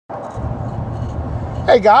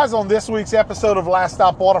Hey guys, on this week's episode of Last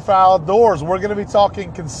Stop Waterfowl Outdoors, we're going to be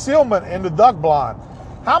talking concealment in the duck blind.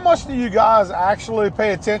 How much do you guys actually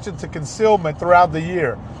pay attention to concealment throughout the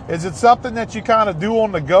year? Is it something that you kind of do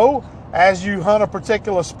on the go as you hunt a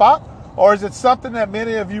particular spot, or is it something that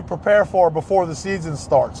many of you prepare for before the season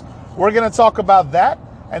starts? We're going to talk about that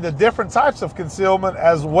and the different types of concealment,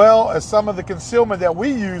 as well as some of the concealment that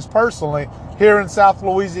we use personally here in South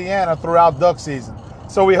Louisiana throughout duck season.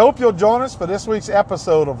 So we hope you'll join us for this week's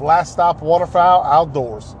episode of Last Stop Waterfowl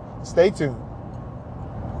Outdoors. Stay tuned.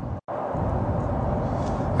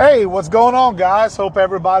 Hey, what's going on, guys? Hope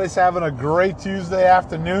everybody's having a great Tuesday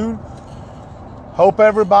afternoon. Hope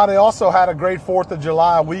everybody also had a great 4th of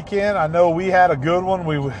July weekend. I know we had a good one.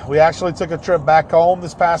 We actually took a trip back home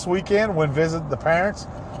this past weekend, went visit the parents.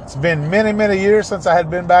 It's been many, many years since I had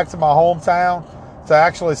been back to my hometown to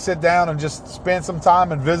actually sit down and just spend some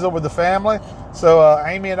time and visit with the family. So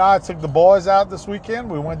Amy and I took the boys out this weekend.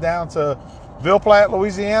 We went down to Ville Platte,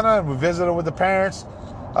 Louisiana, and we visited with the parents.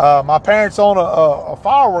 My parents own a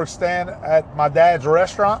fireworks stand at my dad's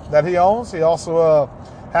restaurant that he owns. He also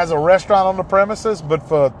has a restaurant on the premises, but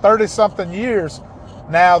for 30-something years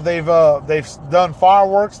now, they've done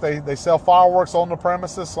fireworks. They sell fireworks on the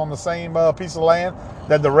premises on the same piece of land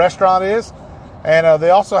that the restaurant is. And they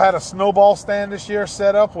also had a snowball stand this year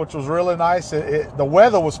set up, which was really nice. The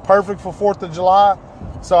weather was perfect for 4th of July,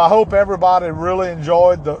 so I hope everybody really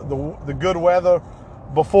enjoyed the good weather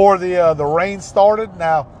before the rain started.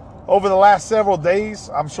 Now, over the last several days,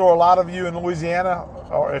 I'm sure a lot of you in Louisiana,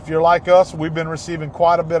 or if you're like us, we've been receiving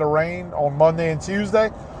quite a bit of rain on Monday and Tuesday.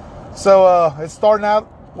 So it's starting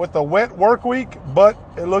out with a wet work week, but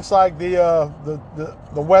it looks like the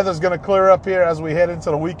weather's going to clear up here as we head into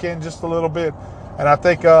the weekend just a little bit, and I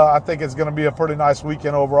think it's going to be a pretty nice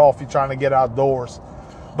weekend overall if you're trying to get outdoors.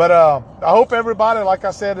 But I hope everybody, like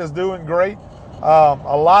I said, is doing great.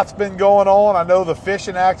 A lot's been going on. I know the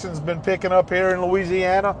fishing action's been picking up here in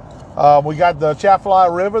Louisiana. We got the Atchafalaya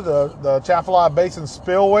River, the Atchafalaya Basin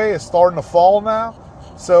Spillway is starting to fall now.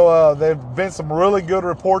 So there have been some really good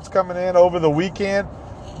reports coming in over the weekend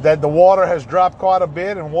that the water has dropped quite a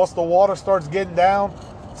bit, and once the water starts getting down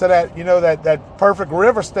to that, that perfect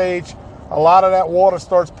river stage, a lot of that water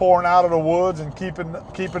starts pouring out of the woods and keeping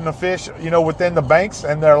the fish, within the banks,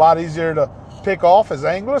 and they're a lot easier to pick off as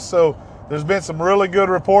anglers. So there's been some really good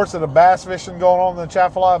reports of the bass fishing going on in the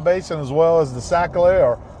Atchafalaya Basin, as well as the sac-a-lait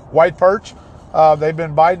or white perch. They've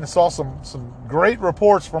been biting. I saw some great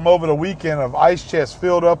reports from over the weekend of ice chests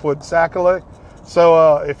filled up with sac-a-lait.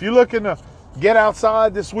 So if you're looking to get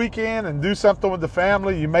outside this weekend and do something with the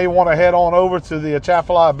family, you may want to head on over to the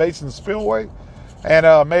Atchafalaya Basin Spillway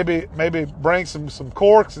and maybe bring some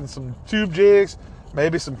corks and some tube jigs,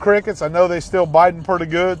 maybe some crickets. I know they're still biting pretty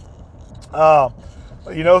good. So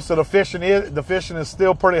the fishing is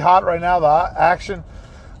still pretty hot right now, the action.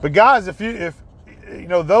 But guys, if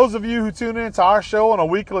those of you who tune into our show on a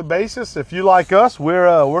weekly basis, if you like us,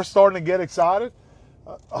 we're starting to get excited.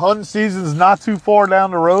 Hunting season's not too far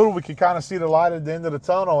down the road. We can kind of see the light at the end of the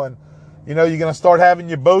tunnel, and you're going to start having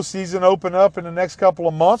your bow season open up in the next couple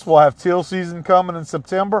of months. We'll have teal season coming in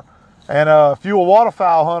September, and if you're a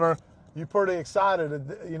waterfowl hunter, you're pretty excited,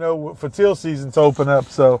 for teal season to open up.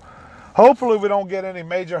 So hopefully we don't get any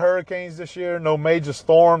major hurricanes this year, no major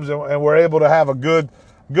storms, and we're able to have a good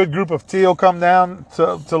group of teal come down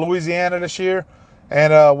to Louisiana this year,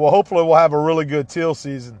 and hopefully we'll have a really good teal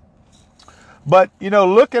season. But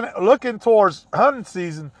looking towards hunting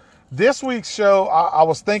season, this week's show, I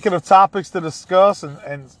was thinking of topics to discuss,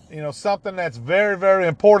 and something that's very, very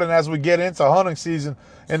important as we get into hunting season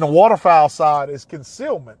in the waterfowl side is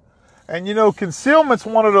concealment. And concealment's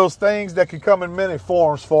one of those things that can come in many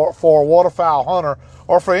forms for a waterfowl hunter,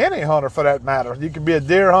 or for any hunter for that matter. You can be a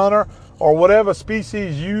deer hunter or whatever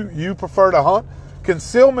species you prefer to hunt.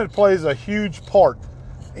 Concealment plays a huge part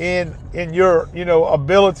in your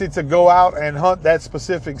ability to go out and hunt that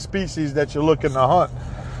specific species that you're looking to hunt.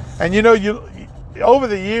 And over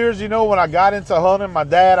the years, when I got into hunting, my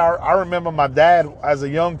dad, I remember my dad as a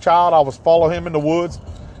young child, I was following him in the woods,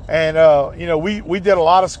 and we did a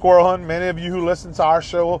lot of squirrel hunting. Many of you who listen to our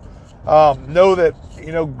show know that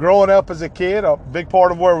growing up as a kid, a big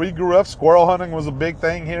part of where we grew up, squirrel hunting was a big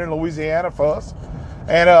thing here in Louisiana for us.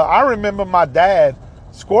 And I remember my dad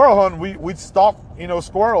squirrel hunting. We'd stalk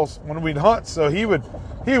squirrels when we'd hunt, so he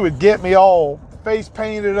would get me all face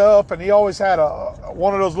painted up, and he always had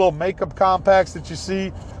one of those little makeup compacts that you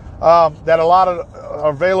see that a lot of are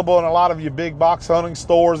available in a lot of your big box hunting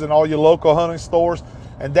stores and all your local hunting stores.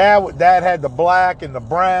 And dad had the black and the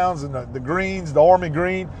browns and the greens, the army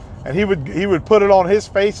green, and he would put it on his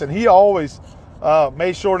face, and he always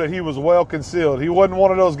made sure that he was well concealed. He wasn't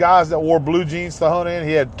one of those guys that wore blue jeans to hunt in.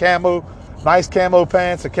 He had camo, nice camo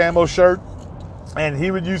pants, a camo shirt, and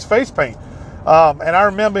he would use face paint. And I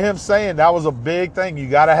remember him saying that was a big thing. You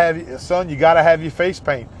got to have your face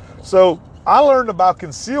paint. So I learned about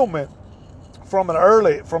concealment from an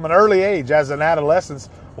early age as an adolescent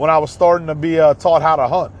when I was starting to be taught how to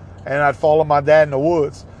hunt, and I'd follow my dad in the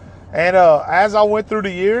woods. And as I went through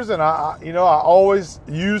the years, and I always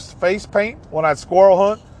used face paint when I'd squirrel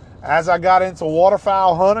hunt. As I got into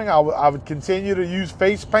waterfowl hunting, I would continue to use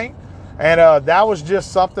face paint, and that was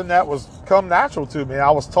just something that was come natural to me.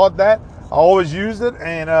 I was taught that. I always used it,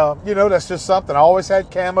 and that's just something. I always had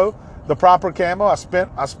camo, the proper camo. I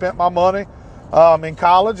spent my money in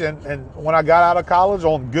college, and when I got out of college,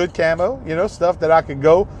 on good camo, stuff that I could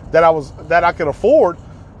that I could afford,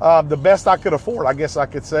 the best I could afford, I guess I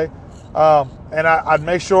could say. And I'd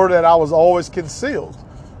make sure that I was always concealed.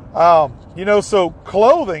 So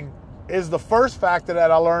clothing is the first factor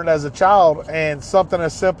that I learned as a child, and something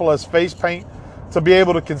as simple as face paint to be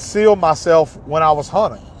able to conceal myself when I was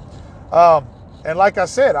hunting. And like I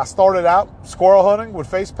said, I started out squirrel hunting with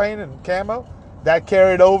face paint and camo. That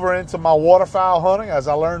carried over into my waterfowl hunting. As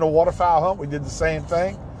I learned to waterfowl hunt, we did the same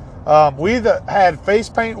thing. We either had face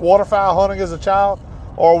paint waterfowl hunting as a child,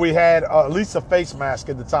 or we had at least a face mask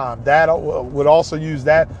at the time. Dad would also use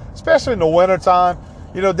that, especially in the wintertime.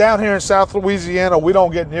 Down here in South Louisiana, we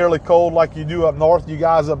don't get nearly cold like you do up north, you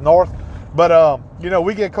guys up north. But,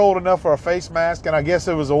 we get cold enough for a face mask, and I guess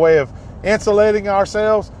it was a way of insulating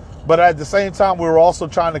ourselves. But at the same time, we were also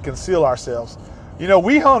trying to conceal ourselves.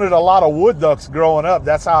 We hunted a lot of wood ducks growing up.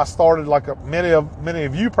 That's how I started, like many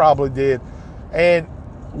of you probably did. And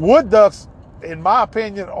wood ducks, in my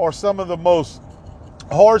opinion, are some of the most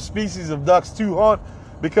hard species of ducks to hunt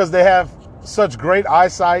because they have such great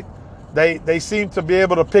eyesight. They seem to be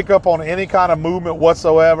able to pick up on any kind of movement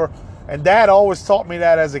whatsoever. And Dad always taught me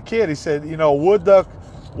that as a kid. He said, a wood duck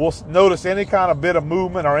will notice any kind of bit of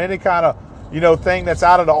movement or any kind of thing that's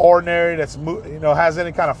out of the ordinary, that's has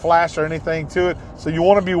any kind of flash or anything to it. So you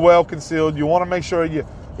want to be well concealed. You want to make sure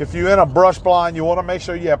if you're in a brush blind, you want to make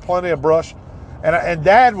sure you have plenty of brush. And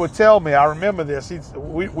Dad would tell me, I remember this.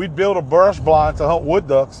 We'd build a brush blind to hunt wood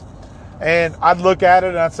ducks, and I'd look at it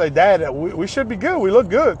and I'd say, Dad, we should be good. We look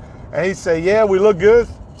good. And he'd say, yeah, we look good,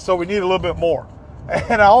 so we need a little bit more.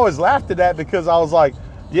 And I always laughed at that because I was like,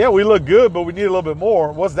 yeah, we look good, but we need a little bit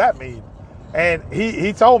more. What's that mean? And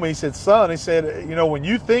he told me, he said, son, he said, when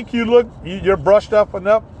you think you're brushed up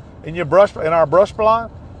enough in our brush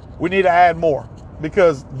blind, we need to add more,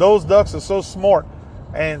 because those ducks are so smart,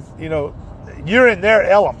 and you're in their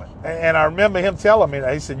element. And I remember him telling me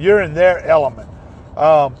that. He said, you're in their element.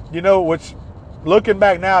 Which looking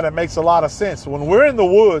back now, that makes a lot of sense. When we're in the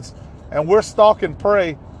woods and we're stalking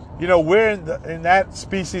prey, we're in that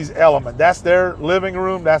species element. That's their living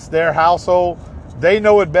room. That's their household. They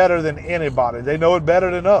know it better than anybody. They know it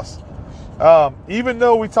better than us. Even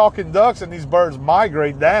though we're talking ducks and these birds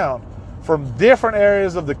migrate down from different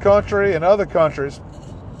areas of the country and other countries,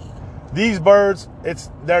 these birds,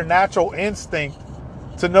 it's their natural instinct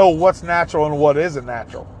to know what's natural and what isn't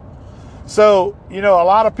natural. So, a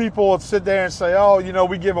lot of people would sit there and say, oh,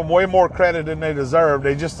 we give them way more credit than they deserve.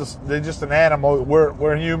 They're just an animal.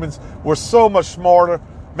 We're humans. We're so much smarter.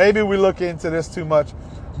 Maybe we look into this too much.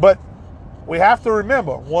 But we have to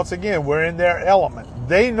remember, once again, we're in their element.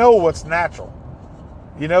 They know what's natural.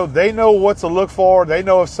 They know what to look for. They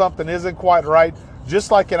know if something isn't quite right.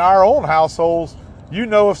 Just like in our own households,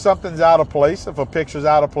 if something's out of place, if a picture's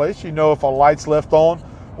out of place, if a light's left on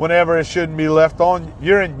whenever it shouldn't be left on.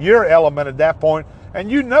 You're in your element at that point, and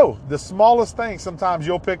the smallest thing sometimes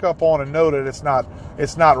you'll pick up on and know that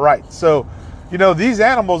it's not right. So, these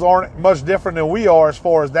animals aren't much different than we are as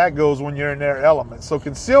far as that goes when you're in their element. So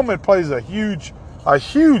concealment plays a huge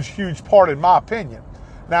part, in my opinion.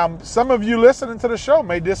 Now, some of you listening to the show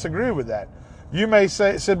may disagree with that. You may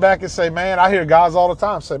sit back and say, man, I hear guys all the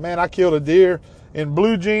time say, man, I killed a deer in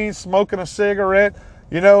blue jeans, smoking a cigarette,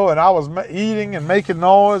 and I was eating and making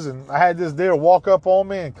noise, and I had this deer walk up on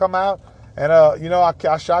me and come out, and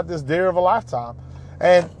I shot this deer of a lifetime.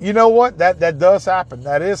 And you know what? That does happen.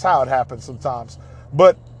 That is how it happens sometimes.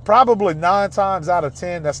 But probably 9 times out of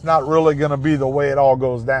 10, that's not really going to be the way it all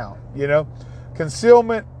goes down.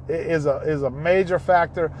 Concealment is a major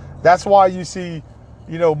factor. That's why you see,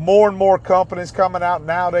 more and more companies coming out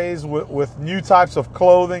nowadays with new types of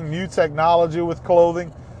clothing, new technology with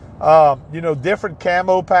clothing, different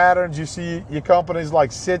camo patterns. You see your companies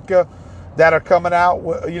like Sitka that are coming out,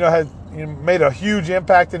 have made a huge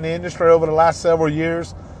impact in the industry over the last several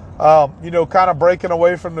years, kind of breaking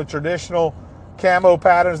away from the traditional camo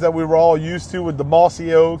patterns that we were all used to with the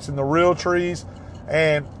mossy oaks and the real trees,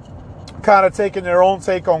 and kind of taking their own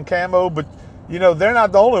take on camo. But, you know, they're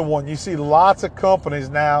not the only one. You see lots of companies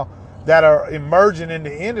now that are emerging in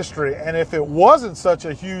the industry. And if it wasn't such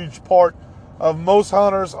a huge part of most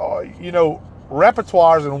hunters, you know,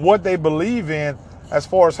 repertoires and what they believe in as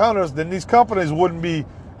far as hunters, then these companies wouldn't be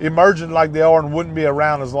emerging like they are and wouldn't be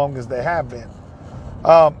around as long as they have been.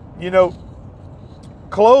 You know,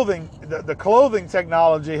 clothing, the clothing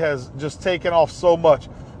technology has just taken off so much.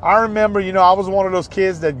 I remember, you know, I was one of those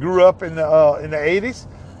kids that grew up in the 80s,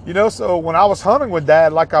 you know, so when I was hunting with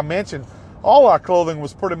Dad, like I mentioned, all our clothing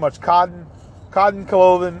was pretty much cotton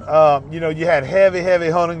clothing. You know, you had heavy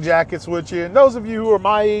hunting jackets with you. And those of you who are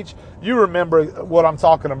my age, you remember what I'm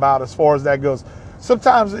talking about as far as that goes.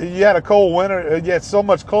 Sometimes you had a cold winter, you had so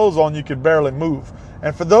much clothes on you could barely move.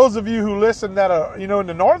 And for those of you who listen that are, you know, in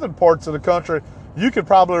the northern parts of the country, you could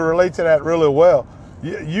probably relate to that really well.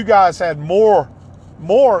 You guys had more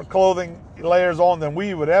clothing layers on than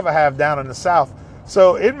we would ever have down in the South.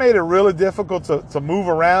 So it made it really difficult to move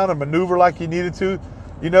around and maneuver like you needed to.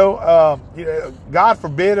 You know, God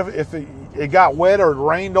forbid if it got wet or it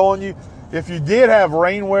rained on you. If you did have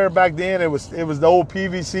rainwear back then, it was the old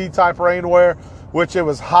PVC type rainwear, which it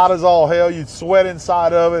was hot as all hell. You'd sweat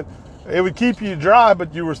inside of it. It would keep you dry,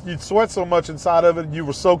 but you'd sweat so much inside of it, you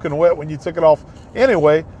were soaking wet when you took it off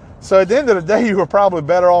anyway. So at the end of the day, you were probably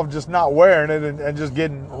better off just not wearing it and just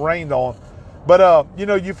getting rained on. But, you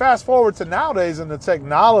know, you fast forward to nowadays, and the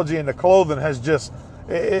technology and the clothing has just,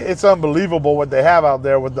 it's unbelievable what they have out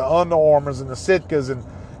there with the Under Armours and the Sitkas and,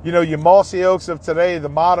 you know, your Mossy Oaks of today, the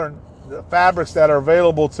modern fabrics that are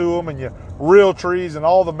available to them, and your Real Trees and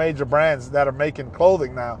all the major brands that are making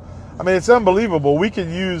clothing now. I mean, it's unbelievable. We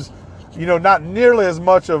can use, you know, not nearly as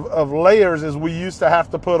much of layers as we used to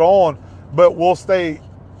have to put on, but we'll stay,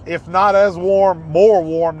 if not as warm, more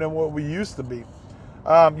warm than what we used to be.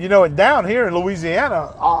 You know, and down here in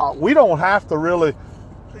Louisiana, we don't have to really,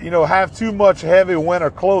 you know, have too much heavy winter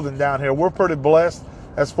clothing down here. We're pretty blessed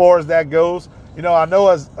as far as that goes. You know, I know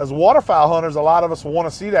as waterfowl hunters, a lot of us want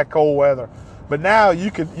to see that cold weather. But now you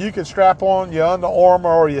can strap on your Under Armour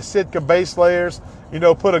or your Sitka base layers, you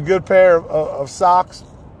know, put a good pair of socks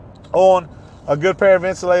on, a good pair of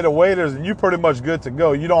insulated waders, and you're pretty much good to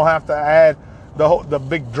go. You don't have to add the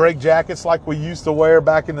big Drake jackets like we used to wear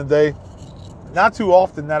back in the day. Not too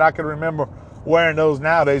often that I can remember wearing those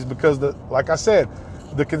nowadays because, like I said,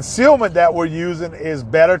 the concealment that we're using is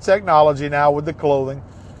better technology now with the clothing,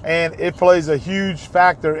 and it plays a huge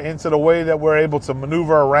factor into the way that we're able to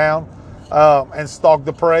maneuver around and stalk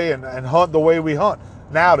the prey and hunt the way we hunt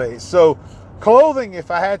nowadays. So clothing, if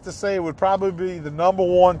I had to say, would probably be the number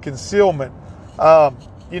one concealment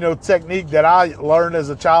you know, technique that I learned as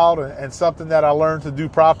a child, and something that I learned to do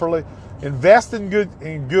properly. Invest in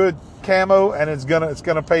good camo, and it's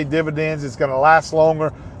gonna pay dividends. It's gonna last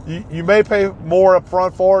longer. You may pay more up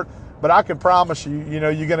front for it, but I can promise you, you know,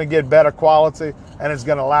 you're gonna get better quality, and it's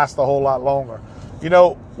gonna last a whole lot longer. You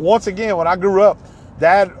know, once again, when I grew up,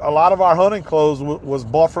 Dad, a lot of our hunting clothes was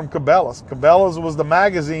bought from Cabela's. Cabela's was the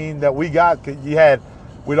magazine that we got.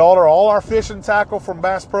 We'd order all our fishing tackle from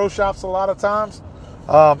Bass Pro Shops a lot of times,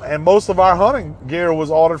 and most of our hunting gear was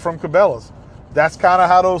ordered from Cabela's. That's kind of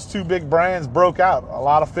how those two big brands broke out. A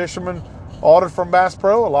lot of fishermen ordered from Bass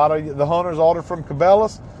Pro, a lot of the hunters ordered from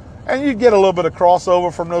Cabela's, and you get a little bit of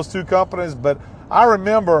crossover from those two companies. But I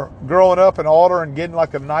remember growing up and ordering, getting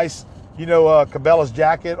like a nice, you know, Cabela's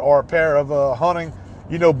jacket or a pair of hunting,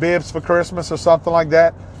 you know, bibs for Christmas or something like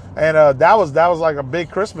that. And that was like a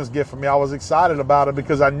big Christmas gift for me. I was excited about it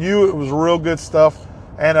because I knew it was real good stuff,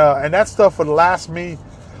 and that stuff would last me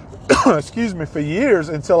excuse me, for years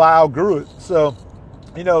until I outgrew it. So,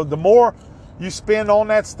 you know, the more you spend on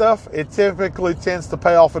that stuff, it typically tends to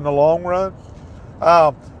pay off in the long run.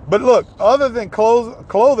 But look, other than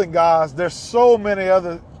clothing, guys, there's so many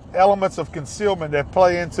other elements of concealment that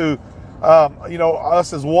play into, you know,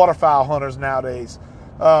 us as waterfowl hunters nowadays.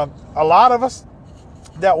 A lot of us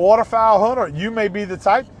that waterfowl hunter, you may be the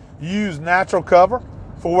type, you use natural cover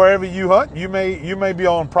for wherever you hunt. You may be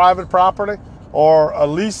on private property or a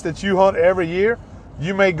lease that you hunt every year.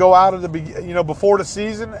 You may go out of before the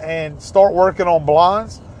season and start working on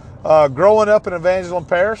blinds. Growing up in Evangeline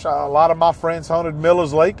Parish, a lot of my friends hunted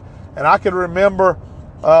Miller's Lake, and I can remember,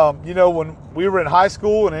 you know, when we were in high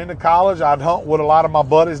school and into college, I'd hunt with a lot of my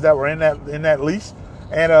buddies that were in that lease,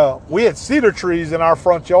 and we had cedar trees in our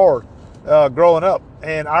front yard growing up.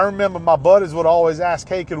 And I remember my buddies would always ask,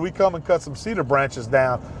 "Hey, could we come and cut some cedar branches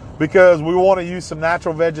down? Because we want to use some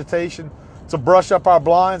natural vegetation to brush up our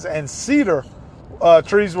blinds." And cedar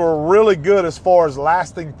trees were really good as far as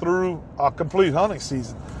lasting through a complete hunting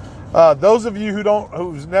season. Those of you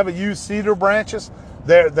who's never used cedar branches,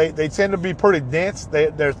 they tend to be pretty dense.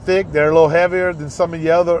 They're thick. They're a little heavier than some of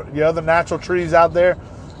the other natural trees out there,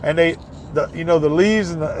 and the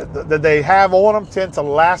leaves that they have on them tend to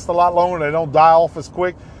last a lot longer. They don't die off as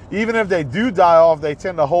quick. Even if they do die off, they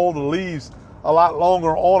tend to hold the leaves a lot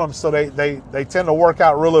longer on them, so they tend to work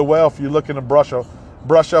out really well if you're looking to brush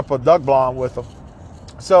up a duck blind with them.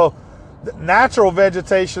 So natural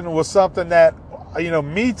vegetation was something that,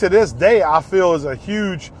 me to this day, I feel is a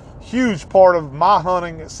huge part of my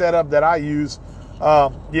hunting setup that I use.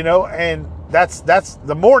 And that's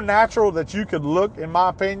the more natural that you could look, in my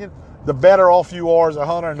opinion, the better off you are as a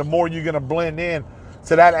hunter, and the more you're going to blend in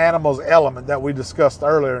to that animal's element that we discussed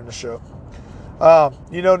earlier in the show.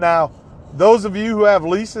 Now, those of you who have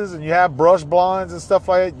leases and you have brush blinds and stuff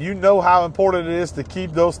like that, you know how important it is to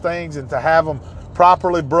keep those things and to have them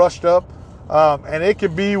properly brushed up. And it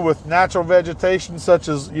could be with natural vegetation such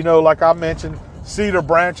as, like I mentioned, cedar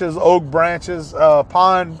branches, oak branches,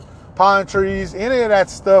 pine trees, any of that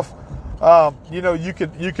stuff.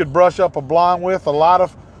 You could brush up a blind with. A lot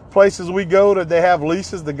of places we go that they have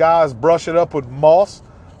leases, the guys brush it up with moss.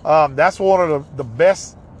 That's one of the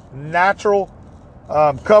best natural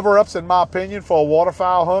cover-ups, in my opinion, for a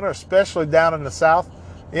waterfowl hunter, especially down in the South.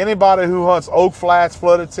 Anybody who hunts oak flats,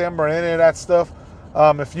 flooded timber, any of that stuff,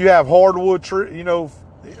 if you have hardwood trees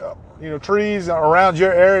around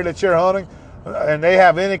your area that you're hunting, and they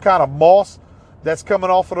have any kind of moss that's coming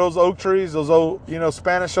off of those oak trees, those old,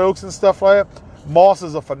 Spanish oaks and stuff like that, moss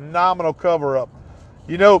is a phenomenal cover-up.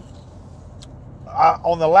 On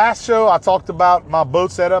the last show, I talked about my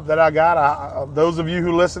boat setup that I got. Those of you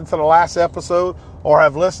who listened to the last episode or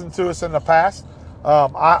have listened to us in the past,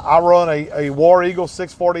 I run a War Eagle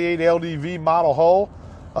 648 LDV model hull,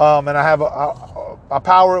 and I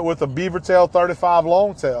power it with a Beavertail 35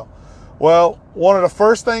 Longtail. Well, one of the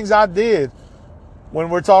first things I did when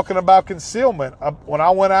we're talking about concealment, when I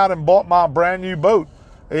went out and bought my brand new boat,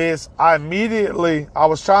 is I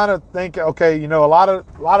was trying to think, okay, a lot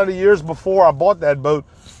of the years before I bought that boat,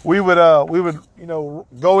 we would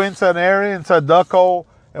go into an area, into a duck hole,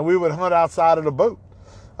 and we would hunt outside of the boat.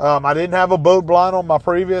 I didn't have a boat blind on my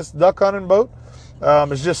previous duck hunting boat.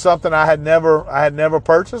 It's just something I had never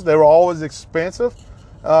purchased. They were always expensive.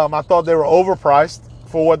 I thought they were overpriced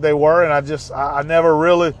for what they were, and I never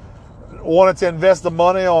really wanted to invest the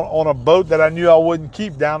money on a boat that I knew I wouldn't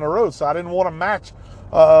keep down the road. So I didn't want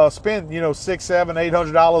to spend $600, $700,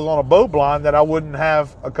 $800 on a boat blind that I wouldn't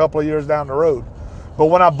have a couple of years down the road. But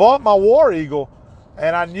when I bought my War Eagle,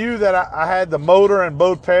 and I knew that I had the motor and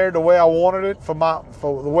boat paired the way I wanted it for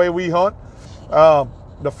the way we hunt,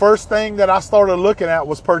 the first thing that I started looking at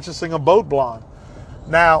was purchasing a boat blind.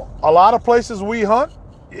 Now, a lot of places we hunt,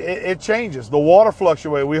 it changes. The water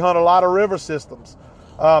fluctuates. We hunt a lot of river systems.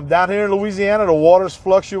 Down here in Louisiana, the waters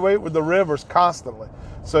fluctuate with the rivers constantly.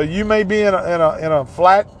 So you may be in a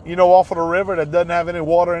flat, off of the river that doesn't have any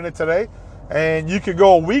water in it today, and you could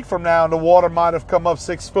go a week from now and the water might have come up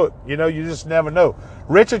 6 foot. You just never know.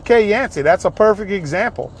 Richard K. Yancey, that's a perfect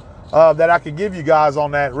example that I could give you guys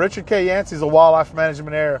on that. Richard K. Yancey is a wildlife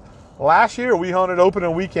management area. Last year we hunted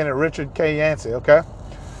opening weekend at Richard K. Yancey, okay?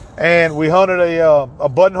 And we hunted a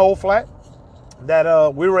buttonhole flat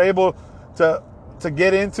that we were able to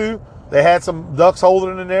get into. They had some ducks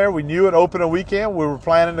holding in there. We knew it opening weekend. We were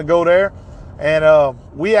planning to go there. And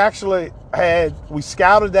we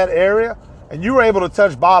scouted that area, and you were able to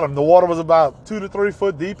touch bottom. The water was about 2 to 3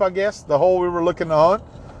 foot deep, I guess, the hole we were looking to hunt.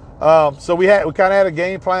 So we kind of had a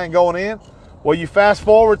game plan going in. Well, you fast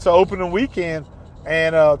forward to opening weekend,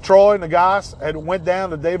 and Troy and the guys had went down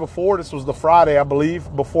the day before. This was the Friday, I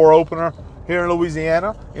believe, before opener here in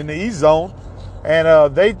Louisiana in the East Zone.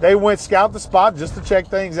 And they went scout the spot just to check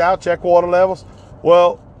things out, check water levels.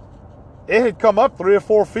 Well, it had come up 3 or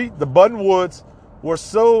 4 feet. The buttonwoods were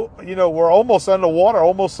were almost underwater,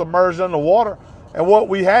 almost submerged underwater. And what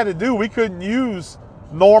we had to do, we couldn't use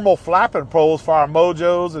normal flapping poles for our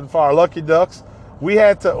mojos and for our lucky ducks. We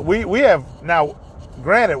had to, we have, now,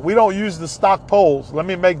 granted, we don't use the stock poles. Let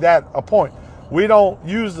me make that a point. We don't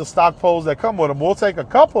use the stock poles that come with them. We'll take a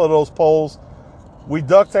couple of those poles, we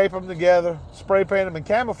duct tape them together, spray paint them and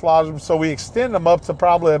camouflage them, so we extend them up to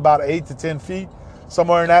probably about 8 to 10 feet,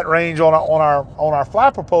 somewhere in that range on our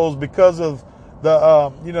flapper poles, because of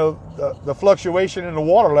the fluctuation in the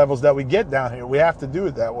water levels that we get down here. We have to do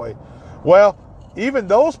it that way. Well, even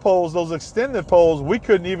those poles, those extended poles, we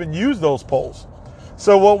couldn't even use those poles.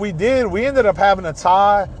 So what we did, we ended up having to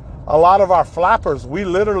tie a lot of our flappers. We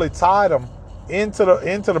literally tied them into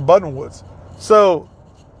the buttonwoods. So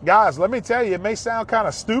guys, let me tell you, it may sound kind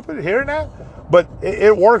of stupid hearing that, but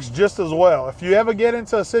it works just as well. If you ever get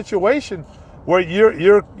into a situation where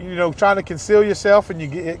you're trying to conceal yourself and you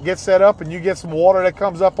get set up and you get some water that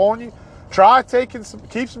comes up on you, try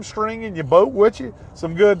keep some string in your boat with you,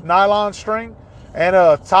 some good nylon string, and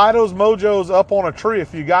tie those mojos up on a tree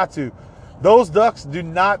if you got to. Those ducks do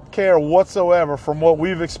not care whatsoever, from what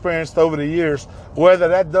we've experienced over the years, whether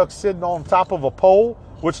that duck's sitting on top of a pole,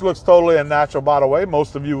 which looks totally unnatural, by the way.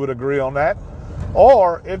 Most of you would agree on that.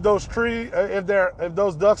 Or if those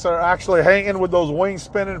ducks are actually hanging with those wings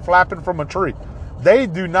spinning, flapping from a tree. They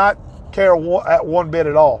do not care one bit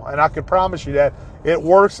at all. And I can promise you that it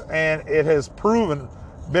works, and it has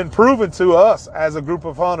been proven to us as a group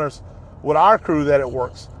of hunters with our crew that it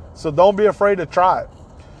works. So don't be afraid to try it.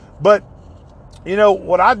 But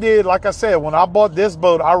what I did, like I said, when I bought this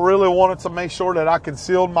boat, I really wanted to make sure that I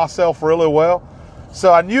concealed myself really well.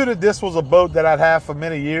 So I knew that this was a boat that I'd have for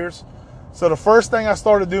many years. So the first thing I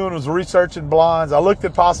started doing was researching blinds. I looked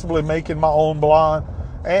at possibly making my own blind.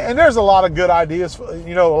 And there's a lot of good ideas. A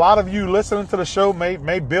lot of you listening to the show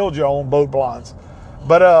may build your own boat blinds.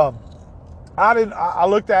 But I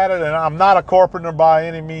looked at it, and I'm not a carpenter by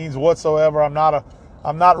any means whatsoever. I'm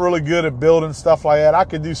not really good at building stuff like that. I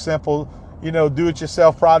could do simple,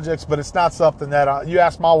 do-it-yourself projects, but it's not something that you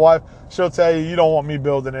ask my wife, she'll tell you don't want me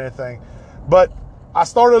building anything. But I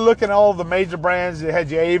started looking at all of the major brands. You had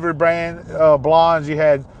your Avery brand blinds, you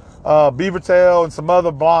had Beavertail and some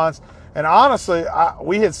other blinds. And honestly,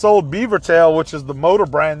 we had sold Beavertail, which is the motor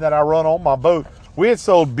brand that I run on my boat. We had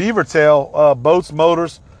sold Beavertail boats,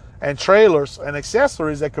 motors, and trailers and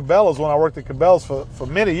accessories at Cabela's when I worked at Cabela's for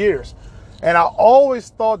many years. And I always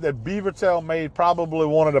thought that Beavertail made probably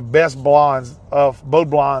one of the best blinds of boat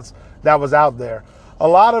blinds that was out there. A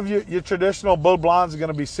lot of your traditional boat blinds are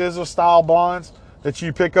going to be scissor style blinds that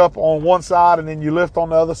you pick up on one side and then you lift on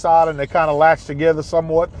the other side, and they kind of latch together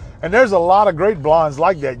somewhat. And there's a lot of great blinds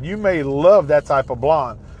like that. You may love that type of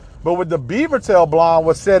blind. But with the Beavertail blind,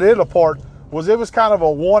 what set it apart was it was kind of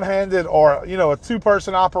a one-handed, or a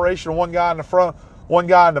two-person operation, one guy in the front, one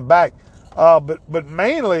guy in the back. But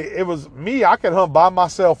mainly it was me. I could hunt by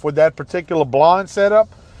myself with that particular blind setup,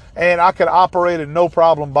 and I could operate it no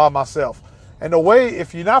problem by myself. And the way,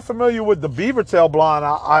 if you're not familiar with the Beavertail blind,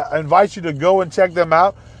 I invite you to go and check them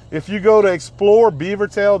out. If you go to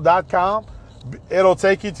explorebeavertail.com, it'll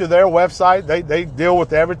take you to their website. They deal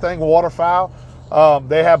with everything waterfowl.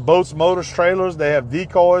 They have boats, motors, trailers. They have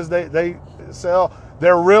decoys they sell.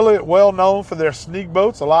 They're really well known for their sneak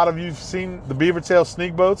boats. A lot of you've seen the Beavertail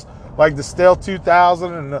sneak boats, like the Stealth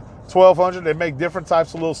 2000 and the 1200. They make different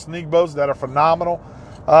types of little sneak boats that are phenomenal.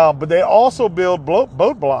 But they also build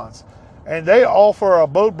boat blinds. And they offer a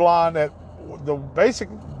boat blind that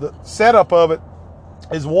the setup of it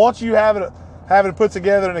is, once you have it put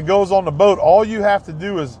together and it goes on the boat, all you have to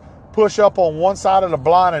do is push up on one side of the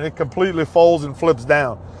blind and it completely folds and flips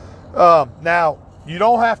down. Now, you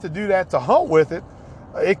don't have to do that to hunt with it.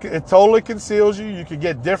 It totally conceals you. You can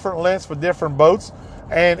get different lengths for different boats.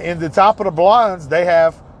 And in the top of the blinds, they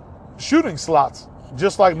have shooting slots,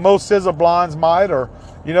 just like most scissor blinds might, or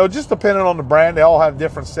just depending on the brand. They all have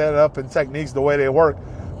different setup and techniques the way they work.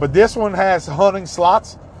 But this one has hunting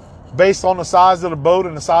slots based on the size of the boat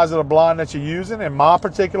and the size of the blind that you're using. And my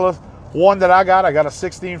particular one that I got a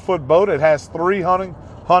 16-foot boat. It has 3 hunting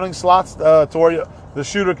slots to where the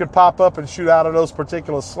shooter could pop up and shoot out of those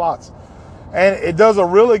particular slots. And it does a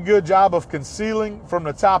really good job of concealing from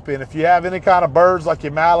the top end. If you have any kind of birds like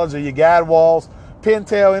your mallards or your gadwalls,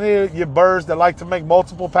 pintail, any of your birds that like to make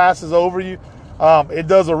multiple passes over you, it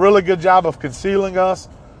does a really good job of concealing us.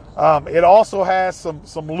 It also has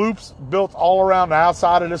some loops built all around the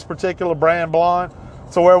outside of this particular brand blind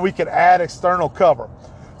to where we could add external cover.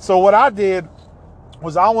 So what I did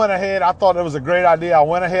was I went ahead, I thought it was a great idea. I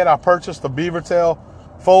went ahead, I purchased the Beavertail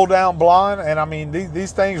fold-down blind, and I mean,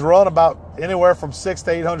 these things run about anywhere from $600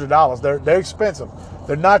 to $800. They're expensive.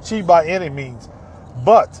 They're not cheap by any means.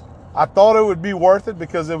 But I thought it would be worth it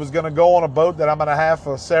because it was going to go on a boat that I'm going to have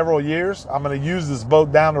for several years. I'm going to use this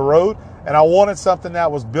boat down the road, and I wanted something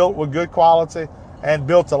that was built with good quality and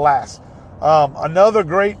built to last. Another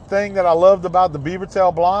great thing that I loved about the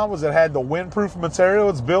Beavertail blind was it had the windproof material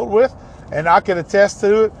it's built with, and I can attest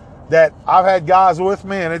to it that I've had guys with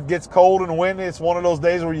me and it gets cold and windy. It's one of those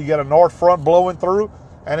days where you get a north front blowing through,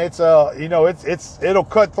 and it'll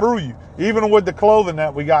cut through you, even with the clothing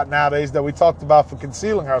that we got nowadays that we talked about for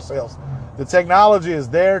concealing ourselves. The technology is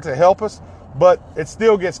there to help us, but it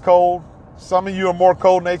still gets cold. Some of you are more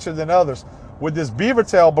cold natured than others. With this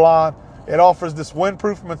Beavertail blind, it offers this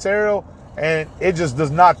windproof material, and it just does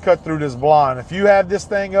not cut through this blind. If you have this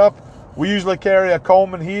thing up We usually carry a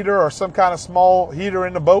Coleman heater or some kind of small heater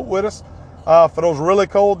in the boat with us for those really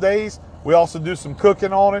cold days. We also do some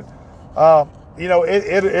cooking on it.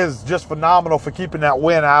 It is just phenomenal for keeping that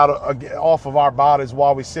wind off of our bodies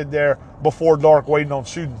while we sit there before dark waiting on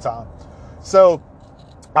shooting time. So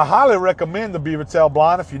I highly recommend the Beaver Tail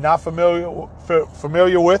blind if you're not familiar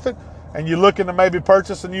with it and you're looking to maybe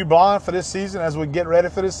purchase a new blind for this season as we get ready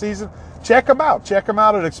for this season. Check them out. Check them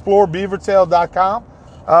out at explorebeavertail.com.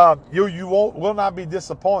 You will not be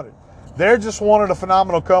disappointed. They're just one of the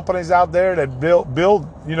phenomenal companies out there that build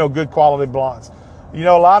good quality blinds. A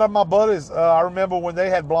lot of my buddies, I remember when they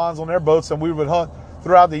had blinds on their boats and we would hunt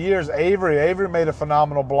throughout the years. Avery made a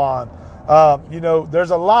phenomenal blind.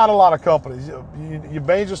 There's a lot of companies. Your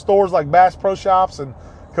major stores like Bass Pro Shops and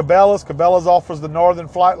Cabela's. Cabela's offers the Northern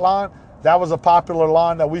Flight line. That was a popular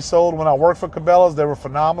line that we sold when I worked for Cabela's. They were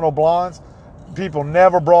phenomenal blinds. People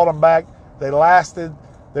never brought them back. They lasted.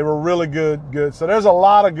 They were really good. So there's a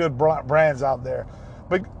lot of good brands out there.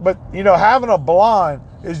 But having a blind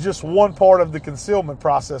is just one part of the concealment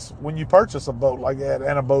process when you purchase a boat like that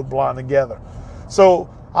and a boat blind together. So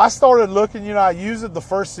I started looking, I used it the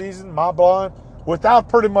first season, my blind, without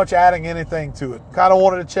pretty much adding anything to it. Kind of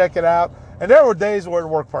wanted to check it out. And there were days where it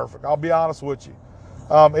worked perfect. I'll be honest with you.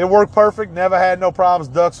 It worked perfect. Never had no problems.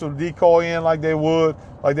 Ducks would decoy in like they were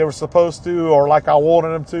supposed to, or like I wanted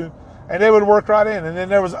them to. And they would work right in. And then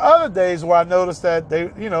there was other days where I noticed that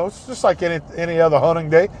they, it's just like any other hunting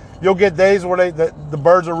day. You'll get days where the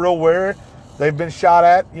birds are real wary. They've been shot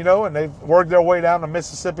at, and they've worked their way down the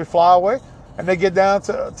Mississippi Flyway. And they get down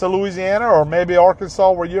to Louisiana or maybe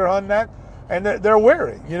Arkansas where you're hunting at. And they're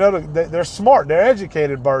wary. They're smart. They're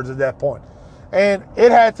educated birds at that point. And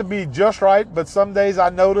it had to be just right. But some days I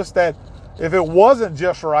noticed that if it wasn't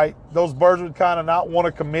just right, those birds would kind of not want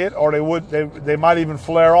to commit, or they might even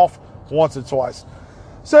flare off once or twice.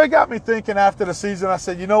 So it got me thinking after the season. I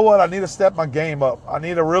said, you know what? I need to step my game up. I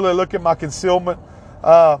need to really look at my concealment.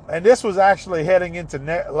 And this was actually heading into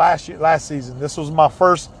last season. This was my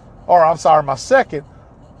second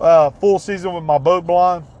full season with my boat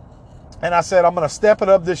blind. And I said, I'm going to step it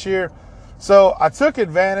up this year. So I took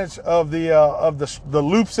advantage of the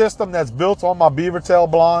loop system that's built on my Beaver Tail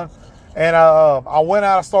blind. And I went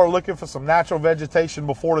out and started looking for some natural vegetation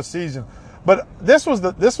before the season. But this was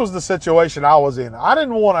the situation I was in. I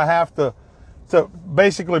didn't want to have to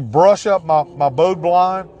basically brush up my boat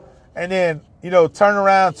blind and then, turn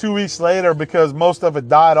around 2 weeks later because most of it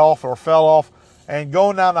died off or fell off, and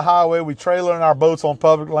going down the highway, we trailering our boats on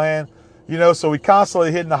public land, so we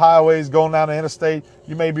constantly hitting the highways, going down the interstate.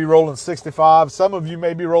 You may be rolling 65. Some of you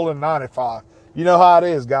may be rolling 95. You know how it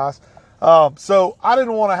is, guys. So I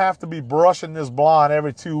didn't want to have to be brushing this blind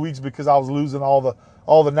every 2 weeks because I was losing all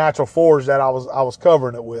the natural forage that I was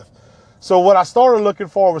covering it with. So what I started looking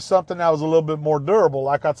for was something that was a little bit more durable.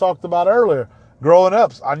 Like I talked about earlier, growing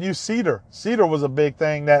up, I knew cedar. Cedar was a big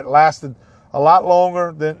thing that lasted a lot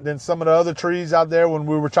longer than some of the other trees out there when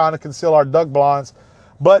we were trying to conceal our duck blinds.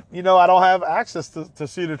 But, I don't have access to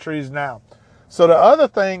cedar trees now. So the other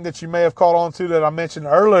thing that you may have caught on to that I mentioned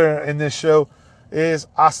earlier in this show is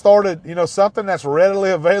I started, something that's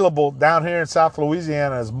readily available down here in South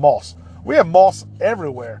Louisiana is moss. We have moss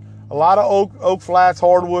everywhere. A lot of oak flats,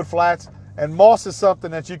 hardwood flats, and moss is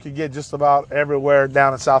something that you can get just about everywhere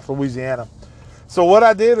down in South Louisiana. So what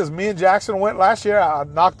I did is me and Jackson went last year. I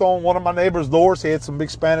knocked on one of my neighbor's doors. He had some big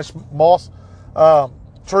Spanish moss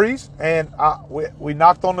trees, and we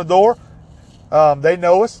knocked on the door. They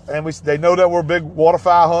know us, and they know that we're big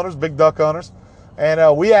waterfowl hunters, big duck hunters.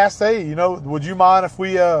 And we asked, hey, would you mind if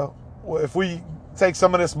we take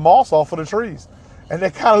some of this moss off of the trees? And they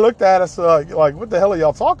kind of looked at us like, what the hell are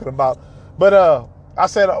y'all talking about? But I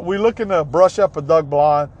said, we're looking to brush up a duck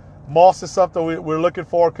blind. Moss is something we're looking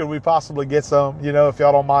for. Could we possibly get some, if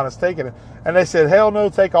y'all don't mind us taking it? And they said, hell no,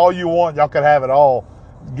 take all you want. Y'all could have it all.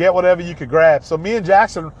 Get whatever you could grab. So me and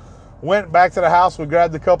Jackson went back to the house. We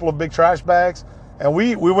grabbed a couple of big trash bags. And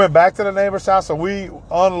we went back to the neighbor's house and we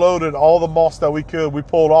unloaded all the moss that we could. We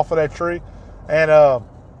pulled off of that tree. And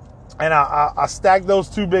I stacked those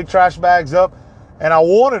 2 big trash bags up. And I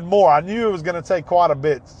wanted more. I knew it was going to take quite a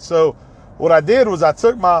bit. So what I did was I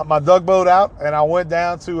took my duck boat out and I went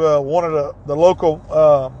down to one of the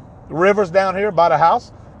local rivers down here by the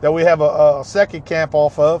house that we have a second camp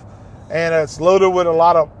off of. And it's loaded with a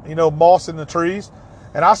lot of, moss in the trees.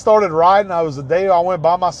 And I started riding. I was the day I went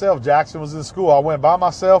by myself. Jackson was in school. I went by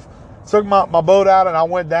myself, took my boat out, and I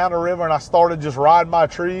went down the river and I started just riding my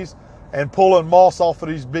trees and pulling moss off of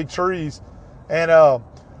these big trees. And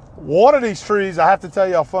one of these trees, I have to tell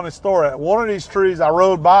you a funny story. One of these trees I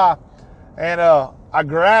rode by and I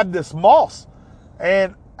grabbed this moss.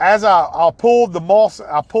 And as I pulled the moss,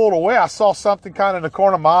 I pulled away, I saw something kind of in the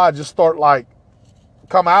corner of my eye just start like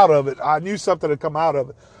come out of it. I knew something had come out of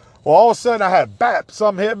it. Well, all of a sudden I had bap,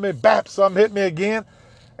 something hit me, bap, something hit me again.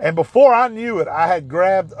 And before I knew it, I had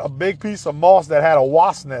grabbed a big piece of moss that had a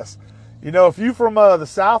wasp nest. You know, if you from the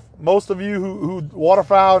South, most of you who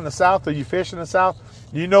waterfowl in the South or you fish in the South,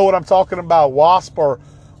 you know what I'm talking about. Wasp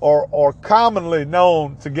or commonly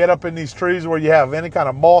known to get up in these trees where you have any kind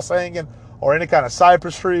of moss hanging or any kind of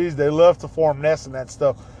cypress trees. They love to form nests and that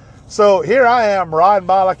stuff. So here I am riding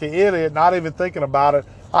by like an idiot, not even thinking about it.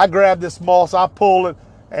 I grab this moss, I pull it,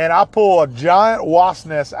 and I pull a giant wasp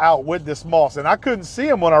nest out with this moss. And I couldn't see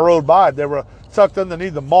them when I rode by it. They were tucked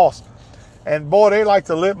underneath the moss. And boy, they like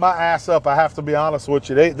to lit my ass up, I have to be honest with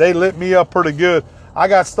you. They lit me up pretty good. I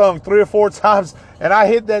got stung 3 or 4 times, and I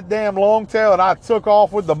hit that damn longtail, and I took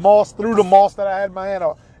off with the moss, through the moss that I had in my hand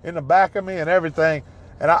in the back of me and everything.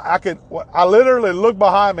 And I literally looked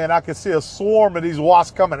behind me, and I could see a swarm of these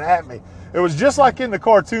wasps coming at me. It was just like in the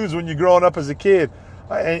cartoons when you're growing up as a kid,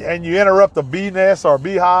 and you interrupt a bee nest or a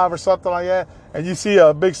beehive or something like that, and you see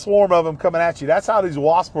a big swarm of them coming at you. That's how these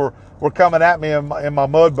wasps were coming at me in my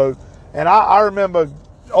mud boat. And I remember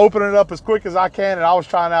opening it up as quick as I can, and I was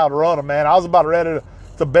trying to outrun them, man. I was about ready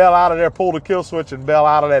to bail out of there, pull the kill switch, and bail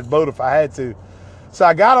out of that boat if I had to. So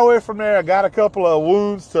I got away from there. I got a couple of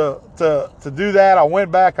wounds to do that. I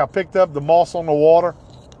went back. I picked up the moss on the water,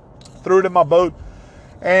 threw it in my boat.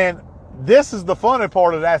 And this is the funny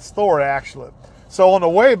part of that story, actually. So on the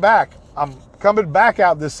way back, I'm coming back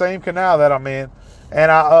out this same canal that I'm in,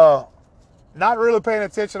 and I not really paying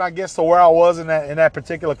attention, I guess, to where I was in that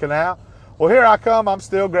particular canal. Well, here I come. I'm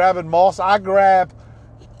still grabbing moss.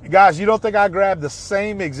 Guys, you don't think I grabbed the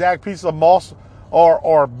same exact piece of moss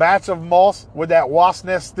or batch of moss with that wasp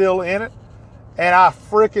nest still in it? And I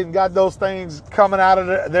freaking got those things coming out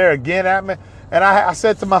of there again at me. And I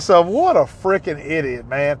said to myself, what a freaking idiot,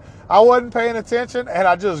 man. I wasn't paying attention, and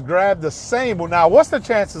I just grabbed the same. Now, what's the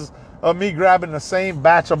chances of me grabbing the same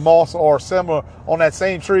batch of moss or similar on that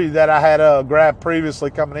same tree that I had grabbed previously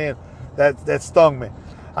coming in that stung me?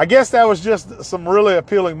 I guess that was just some really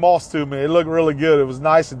appealing moss to me. It looked really good. It was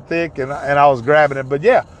nice and thick, and I was grabbing it. But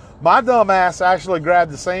yeah, my dumb ass actually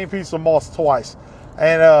grabbed the same piece of moss twice.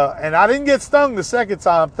 And I didn't get stung the second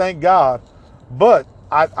time, thank God. But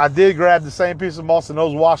I did grab the same piece of moss, and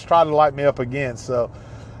those wasps tried to light me up again. So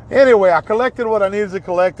anyway, I collected what I needed to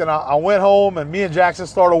collect, and I went home, and me and Jackson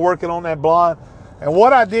started working on that blind. And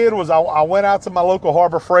what I did was I went out to my local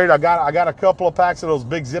Harbor Freight. I got a couple of packs of those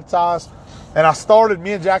big zip ties, and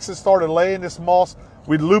me and Jackson started laying this moss.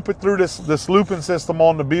 We'd loop it through this looping system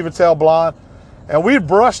on the beaver tail blind, and we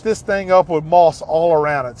brushed this thing up with moss all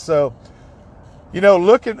around it. So, you know,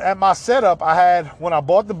 looking at my setup, when I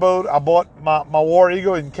bought the boat, I bought my War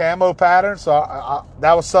Eagle in camo pattern. So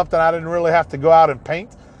that was something I didn't really have to go out and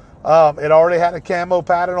paint. It already had a camo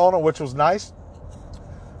pattern on it, which was nice.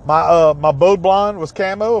 My boat blind was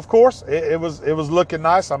camo, of course. It was looking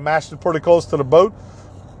nice. I matched it pretty close to the boat.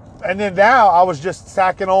 And then now I was just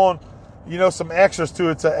tacking on, you know, some extras to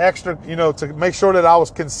it to make sure that I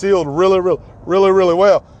was concealed really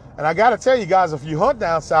well. And I got to tell you guys, if you hunt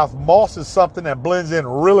down south, moss is something that blends in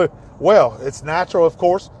really well. It's natural, of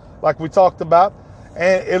course, like we talked about.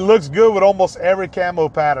 And it looks good with almost every camo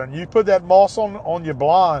pattern. You put that moss on your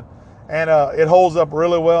blind, and it holds up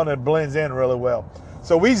really well, and it blends in really well.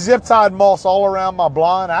 So we zip tied moss all around my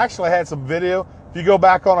blind. I actually had some video. If you go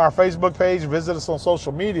back on our Facebook page, visit us on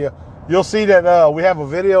social media, you'll see that we have a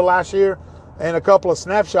video last year and a couple of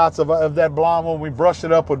snapshots of that blind when we brushed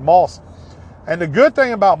it up with moss. And the good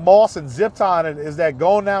thing about moss and zip tying it is that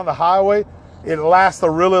going down the highway, it lasts a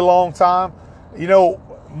really long time. You know,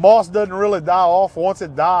 moss doesn't really die off once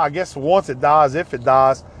it dies. I guess once it dies, if it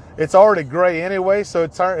dies, it's already gray anyway, so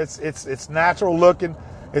it's natural looking.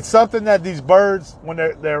 It's something that these birds, when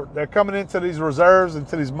they're coming into these reserves,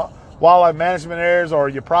 into these wildlife management areas or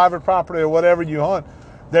your private property or whatever you hunt,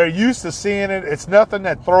 they're used to seeing it. It's nothing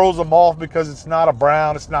that throws them off because it's not a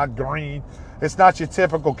brown, it's not green, it's not your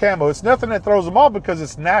typical camo. It's nothing that throws them off because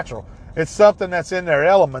it's natural. It's something that's in their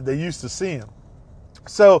element. They're used to seeing.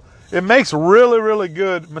 So it makes really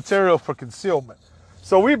good material for concealment.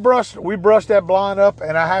 So we brushed that blind up,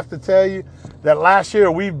 and I have to tell you that last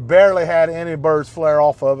year we barely had any birds flare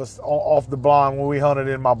off of us, off the blind when we hunted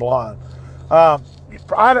in my blind.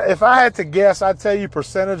 If I had to guess, I'd tell you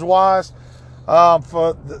percentage-wise,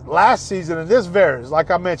 for the last season, and this varies,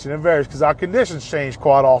 like I mentioned, it varies because our conditions change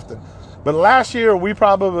quite often. But last year, we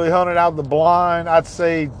probably hunted out the blind, I'd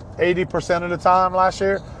say 80% of the time last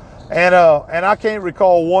year. And I can't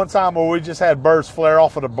recall one time where we just had birds flare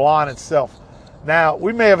off of the blind itself. Now,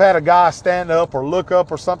 we may have had a guy stand up or look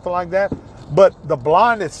up or something like that, but the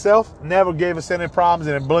blind itself never gave us any problems,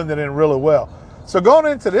 and it blended in really well. So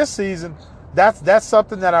going into this season, that's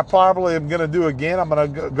something that I probably am going to do again. I'm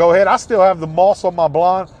going to go ahead. I still have the moss on my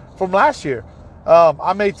blind from last year.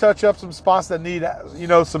 I may touch up some spots that need,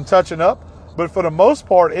 some touching up, but for the most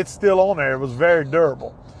part, it's still on there. It was very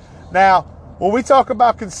durable. Now, when we talk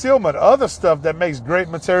about concealment, other stuff that makes great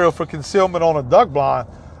material for concealment on a duck blind,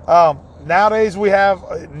 nowadays we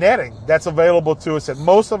have netting that's available to us at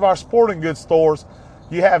most of our sporting goods stores.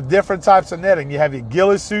 You have different types of netting. You have your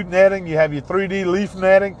ghillie suit netting. You have your 3D leaf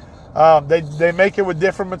netting. They make it with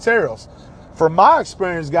different materials. From my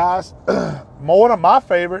experience, guys, one of my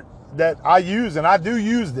favorite that I use, and I do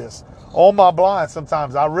use this on my blinds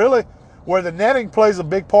sometimes. Where the netting plays a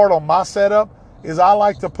big part on my setup is I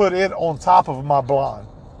like to put it on top of my blind.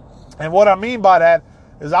 And what I mean by that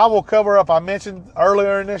is I will cover up, I mentioned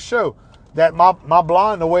earlier in this show, that my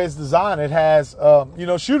blind, the way it's designed, it has,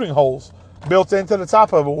 shooting holes built into the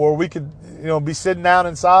top of it where we could, be sitting down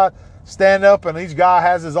inside, stand up, and each guy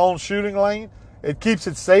has his own shooting lane. It keeps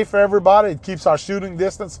it safe for everybody. It keeps our shooting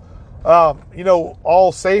distance,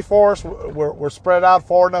 all safe for us. We're spread out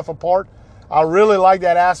far enough apart. I really like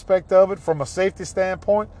that aspect of it from a safety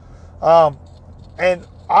standpoint. And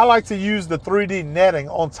I like to use the 3D netting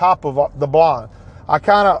on top of the blind. I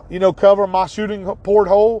kind of, cover my shooting port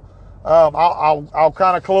hole. I'll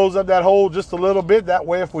kind of close up that hole just a little bit. That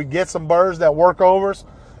way, if we get some birds that work over us,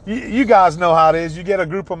 you guys know how it is. You get a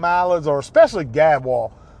group of mallards, or especially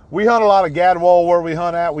gadwall. We hunt a lot of gadwall where we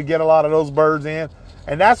hunt at. We get a lot of those birds in.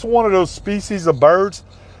 And that's one of those species of birds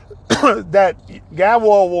that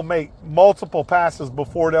gadwall will make multiple passes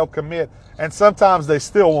before they'll commit. And sometimes they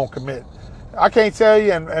still won't commit. I can't tell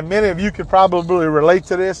you, and many of you could probably relate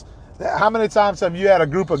to this, how many times have you had a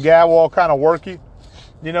group of gadwall kind of work you?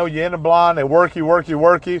 You're in the blind, they work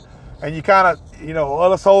you, and you kind of,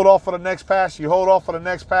 let's hold off for the next pass. You hold off for the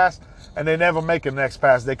next pass, and they never make a next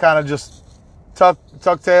pass. They kind of just tuck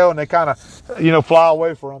tail, and they kind of, fly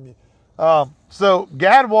away from you. So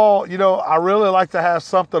gadwall, I really like to have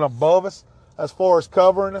something above us as far as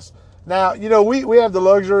covering us. Now, we have the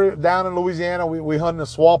luxury down in Louisiana. We hunt in the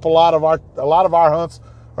swamp. A lot of our hunts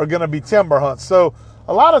are going to be timber hunts. So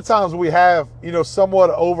a lot of times we have, somewhat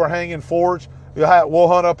overhanging forage. We'll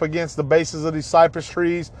hunt up against the bases of these cypress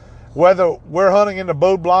trees, whether we're hunting in the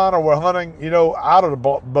boat blind or we're hunting, out of the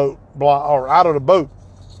boat blind or out of the boat.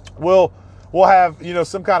 We'll have,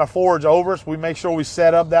 some kind of forage over us. We make sure we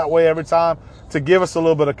set up that way every time to give us a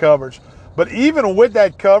little bit of coverage. But even with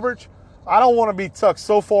that coverage, I don't want to be tucked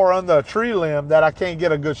so far under a tree limb that I can't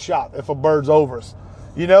get a good shot if a bird's over us.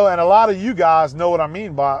 And a lot of you guys know what I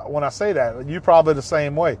mean by when I say that. You probably the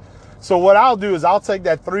same way. So what I'll do is I'll take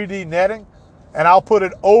that 3D netting and I'll put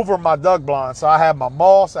it over my duck blind. So I have my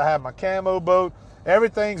moss, I have my camo boat,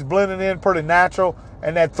 everything's blending in pretty natural,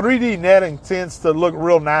 and that 3D netting tends to look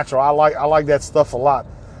real natural. I like that stuff a lot.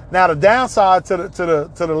 Now the downside to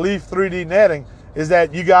the leaf 3D netting is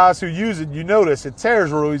that you guys who use it, you notice it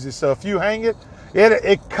tears real easy. So if you hang it,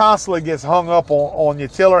 it constantly gets hung up on your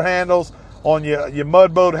tiller handles, on your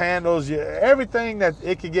mud boat handles, everything that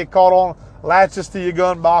it could get caught on, latches to your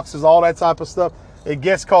gun boxes, all that type of stuff. It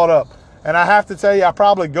gets caught up. And I have to tell you, I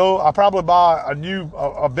probably buy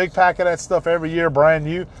a big pack of that stuff every year, brand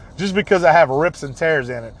new, just because I have rips and tears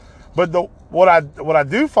in it. But what I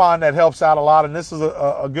do find that helps out a lot, and this is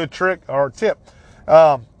a good trick or tip,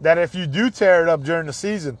 that if you do tear it up during the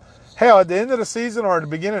season, hell, at the end of the season or at the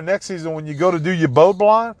beginning of next season when you go to do your boat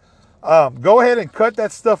blind, go ahead and cut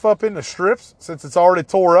that stuff up into strips since it's already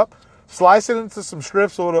tore up. Slice it into some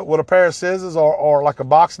strips with a pair of scissors or like a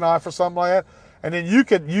box knife or something like that. And then you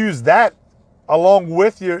could use that along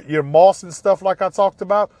with your moss and stuff like I talked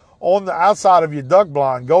about on the outside of your duck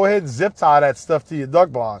blind. Go ahead and zip tie that stuff to your duck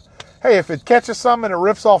blind. Hey, if it catches something and it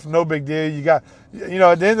rips off, no big deal. You got,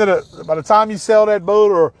 at the end of by the time you sell that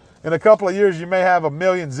boat or in a couple of years, you may have 1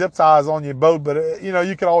 million zip ties on your boat, but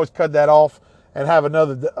you can always cut that off and have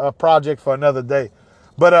another project for another day.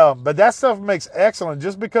 But that stuff makes excellent.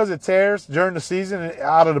 Just because it tears during the season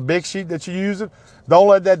out of the big sheet that you're using, don't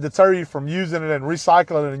let that deter you from using it and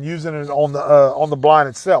recycling it and using it on the blind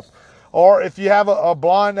itself. Or if you have a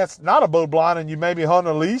blind that's not a boat blind and you maybe hunt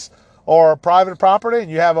a lease or private property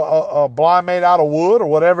and you have a blind made out of wood or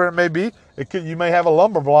whatever it may be, you may have a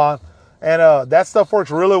lumber blind, and that stuff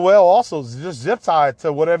works really well. Also, just zip tie it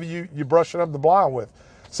to whatever you're brushing up the blind with.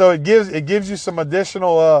 So it gives you some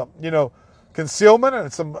additional concealment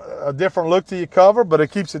and a different look to your cover, but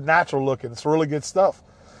it keeps it natural looking. It's really good stuff.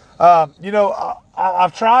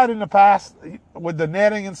 I've tried in the past with the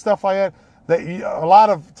netting and stuff like that. A lot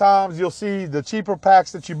of times you'll see the cheaper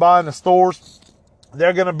packs that you buy in the stores,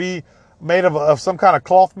 they're going to be made of some kind of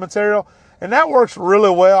cloth material. And that works really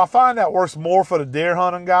well. I find that works more for the deer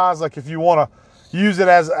hunting guys. Like if you want to use it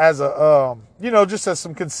as a, just as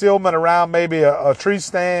some concealment around maybe a tree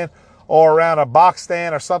stand or around a box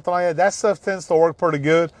stand or something like that. That stuff tends to work pretty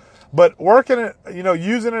good. But working it,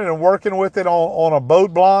 using it and working with it on a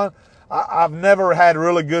boat blind, I've never had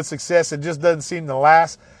really good success. It just doesn't seem to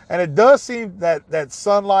last. And it does seem that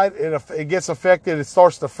sunlight, it gets affected. It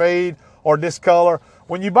starts to fade or discolor.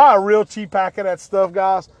 When you buy a real cheap pack of that stuff,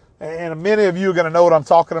 guys, and many of you are going to know what I'm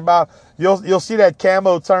talking about, you'll see that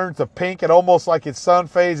camo turn to pink. It almost like it's sun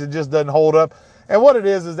fades. It just doesn't hold up. And what it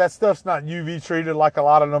is that stuff's not UV treated like a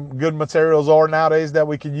lot of them good materials are nowadays that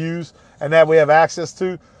we can use and that we have access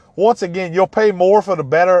to. Once again, you'll pay more for the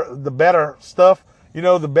better stuff,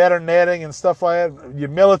 the better netting and stuff like that, your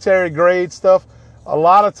military grade stuff. A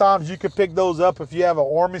lot of times you can pick those up if you have an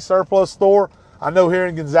Army surplus store. I know here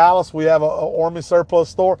in Gonzales we have a Army surplus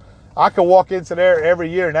store. I can walk into there every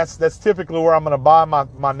year, and that's typically where I'm going to buy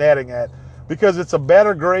my netting at, because it's a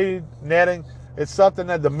better grade netting. It's something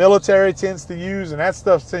that the military tends to use, and that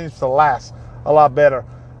stuff seems to last a lot better.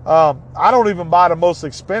 I don't even buy the most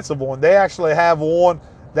expensive one. They actually have one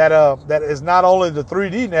that is not only the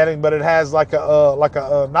 3D netting, but it has like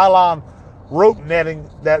a nylon rope netting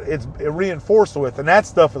that it's reinforced with, and that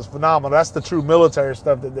stuff is phenomenal. That's the true military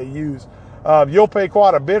stuff that they use. You'll pay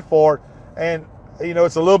quite a bit for it, and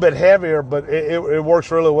it's a little bit heavier, but it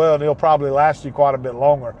works really well, and it'll probably last you quite a bit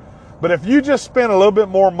longer. But if you just spend a little bit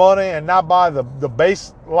more money and not buy the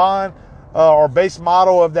base line or base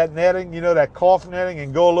model of that netting, that cloth netting,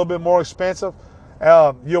 and go a little bit more expensive,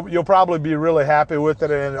 you'll probably be really happy with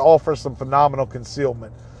it, and it offers some phenomenal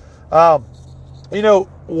concealment.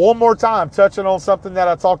 One more time, touching on something that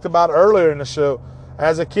I talked about earlier in the show.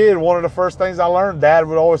 As a kid, one of the first things I learned, Dad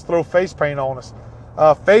would always throw face paint on us.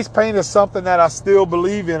 Face paint is something that I still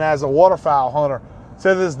believe in as a waterfowl hunter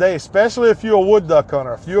to this day, especially if you're a wood duck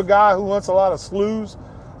hunter. If you're a guy who hunts a lot of sloughs,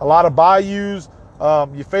 a lot of bayous,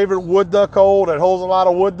 your favorite wood duck hole that holds a lot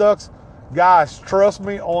of wood ducks, guys, trust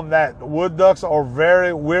me on that. Wood ducks are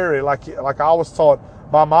very weary, like I was taught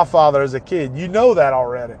by my father as a kid. You know that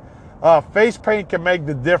already. Face paint can make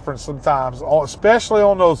the difference sometimes, especially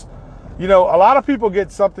on those. A lot of people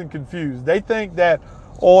get something confused. They think that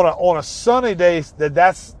on a sunny day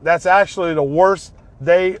that's actually the worst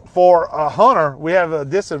day for a hunter. We have a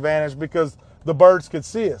disadvantage because the birds could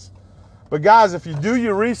see us. But guys, if you do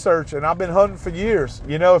your research, and I've been hunting for years,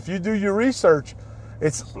 if you do your research,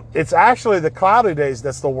 it's actually the cloudy days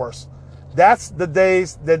that's the worst. That's the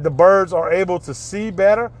days that the birds are able to see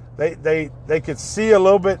better. They can see a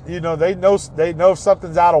little bit. They know if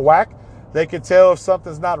something's out of whack. They can tell if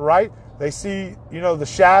something's not right. They see the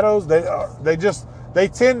shadows. They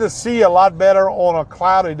tend to see a lot better on a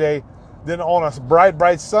cloudy day than on a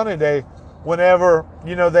bright sunny day. Whenever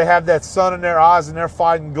they have that sun in their eyes and they're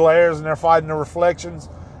fighting glares and they're fighting the reflections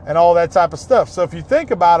and all that type of stuff. So if you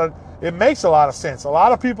think about it, it makes a lot of sense. A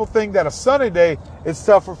lot of people think that a sunny day is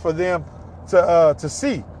tougher for them to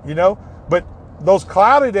see, but those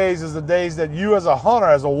cloudy days is the days that you as a hunter,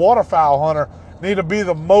 as a waterfowl hunter, need to be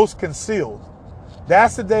the most concealed.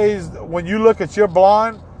 That's the days when you look at your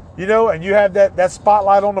blind, and you have that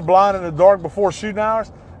spotlight on the blind in the dark before shooting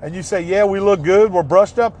hours, and you say, yeah, we look good, we're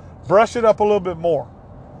brushed up. Brush it up a little bit more.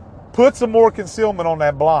 Put some more concealment on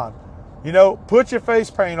that blind. Put your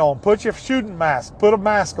face paint on. Put your shooting mask. Put a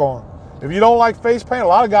mask on. If you don't like face paint, a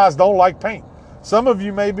lot of guys don't like paint. Some of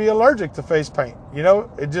you may be allergic to face paint.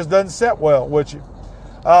 It just doesn't set well with you.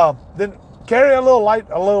 Then carry a little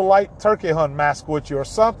light turkey hunt mask with you or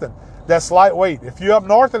something that's lightweight. If you're up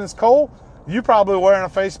north and it's cold, you're probably wearing a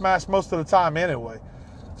face mask most of the time anyway.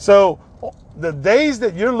 So the days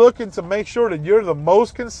that you're looking to make sure that you're the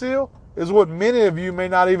most concealed is what many of you may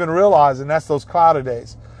not even realize, and that's those cloudy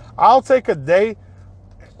days. I'll take a day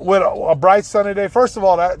with a bright sunny day. First of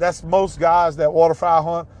all, that's most guys that waterfowl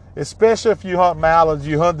hunt, especially if you hunt mallards,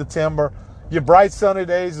 you hunt the timber. Your bright sunny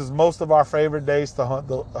days is most of our favorite days to hunt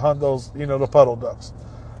those, the puddle ducks.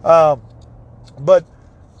 But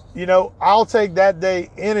I'll take that day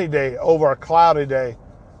any day over a cloudy day,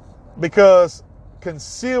 because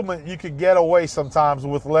concealment, you could get away sometimes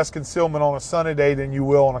with less concealment on a sunny day than you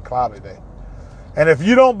will on a cloudy day. And if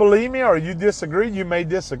you don't believe me or you disagree, you may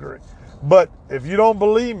disagree. But if you don't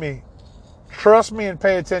believe me, trust me and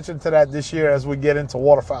pay attention to that this year as we get into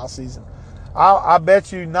waterfowl season. I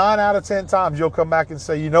bet you 9 out of 10 times you'll come back and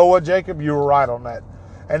say, you know what, Jacob, you were right on that.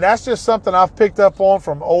 And that's just something I've picked up on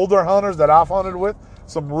from older hunters that I've hunted with,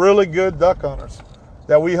 some really good duck hunters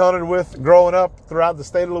that we hunted with growing up throughout the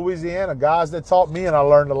state of Louisiana, guys that taught me and I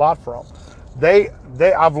learned a lot from.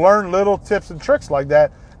 I've learned little tips and tricks like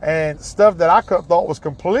that, and stuff that I thought was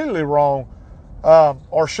completely wrong,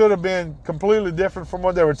 or should have been completely different from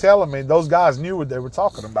what they were telling me. Those guys knew what they were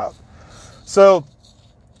talking about. So,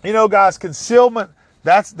 you know, guys, concealment,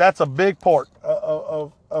 that's a big part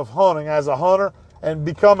of hunting as a hunter, and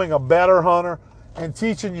becoming a better hunter, and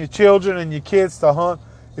teaching your children and your kids to hunt.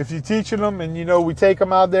 If you're teaching them, and, you know, we take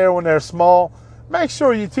them out there when they're small, make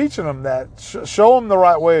sure you're teaching them that. Show them the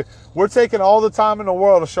right way. We're taking all the time in the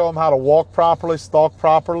world to show them how to walk properly, stalk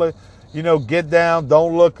properly, you know, get down,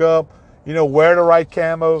 don't look up, you know, wear the right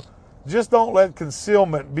camo. Just don't let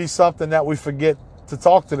concealment be something that we forget to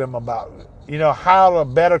talk to them about. You know, how to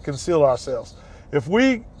better conceal ourselves. If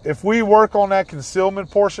we work on that concealment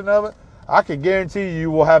portion of it, I can guarantee you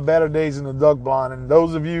will have better days in the duck blind. And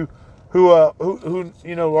those of you who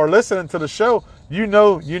you know are listening to the show, you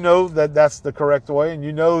know that that's the correct way, and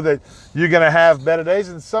you know that you're going to have better days.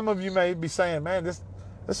 And some of you may be saying, man, this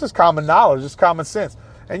is common knowledge, it's common sense.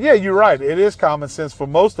 And yeah, you're right, it is common sense for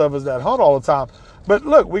most of us that hunt all the time. But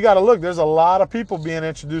look, we got to look. There's a lot of people being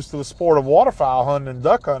introduced to the sport of waterfowl hunting and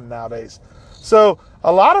duck hunting nowadays. So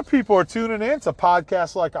a lot of people are tuning in to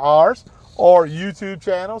podcasts like ours or YouTube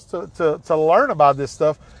channels to learn about this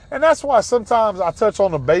stuff. And that's why sometimes I touch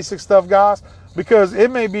on the basic stuff, guys, because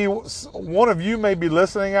it may be one of you may be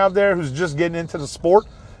listening out there who's just getting into the sport,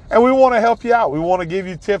 and we want to help you out. We want to give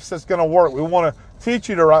you tips that's going to work. We want to teach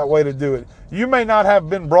you the right way to do it. You may not have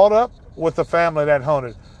been brought up with a family that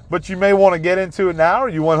hunted, but you may want to get into it now, or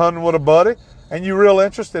you went hunting with a buddy and you're real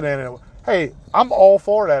interested in it. Hey, I'm all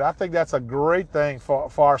for that. I think that's a great thing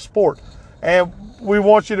for our sport. And we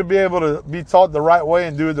want you to be able to be taught the right way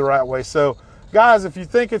and do it the right way. So, guys, if you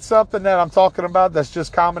think it's something that I'm talking about that's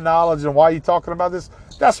just common knowledge and why you're talking about this,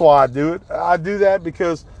 that's why I do it. I do that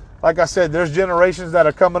because, like I said, there's generations that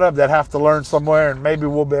are coming up that have to learn somewhere, and maybe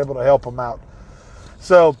we'll be able to help them out.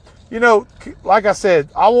 So, you know, like I said,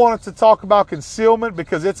 I wanted to talk about concealment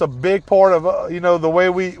because it's a big part of, you know, the way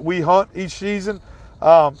we hunt each season.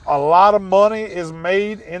 A lot of money is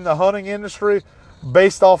made in the hunting industry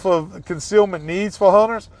based off of concealment needs for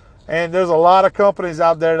hunters. And there's a lot of companies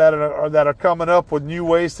out there that are coming up with new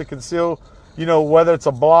ways to conceal, you know, whether it's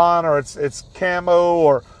a blind or it's camo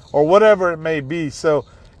or whatever it may be. So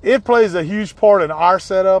it plays a huge part in our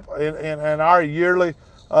setup and our yearly,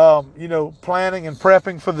 you know, planning and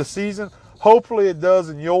prepping for the season. Hopefully it does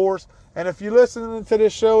in yours. And if you're listening to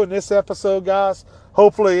this show and this episode, guys,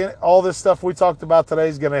 hopefully all this stuff we talked about today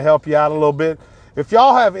is going to help you out a little bit. If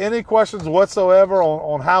y'all have any questions whatsoever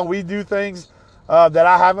on how we do things, that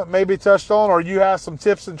I haven't maybe touched on, or you have some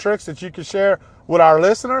tips and tricks that you can share with our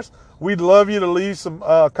listeners, we'd love you to leave some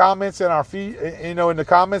comments in our feed, you know, in the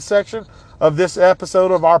comments section of this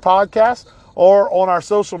episode of our podcast, or on our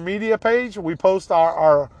social media page. We post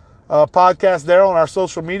our podcast there on our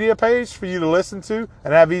social media page for you to listen to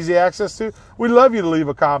and have easy access to. We'd love you to leave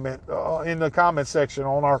a comment in the comment section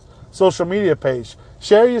on our social media page.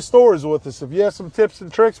 Share your stories with us. If you have some tips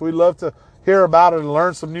and tricks, we'd love to hear about it and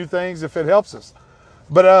learn some new things if it helps us.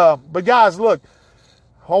 But guys, look,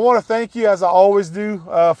 I want to thank you, as I always do,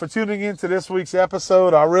 for tuning in to this week's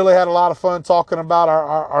episode. I really had a lot of fun talking about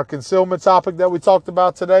our concealment topic that we talked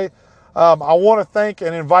about today. I want to thank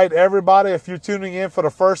and invite everybody, if you're tuning in for the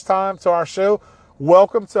first time to our show,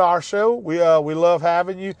 welcome to our show. We love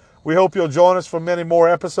having you. We hope you'll join us for many more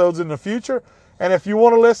episodes in the future. And if you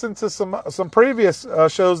want to listen to some previous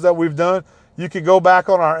shows that we've done, you can go back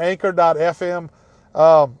on our Anchor.fm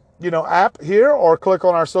app here, or click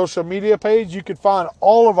on our social media page. You can find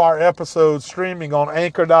all of our episodes streaming on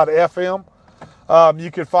Anchor.fm.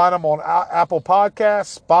 You can find them on Apple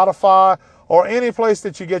Podcasts, Spotify, or any place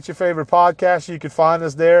that you get your favorite podcasts. You can find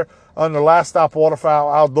us there under Last Stop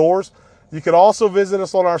Waterfowl Outdoors. You can also visit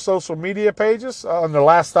us on our social media pages under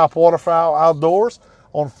Last Stop Waterfowl Outdoors.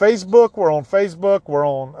 On Facebook, we're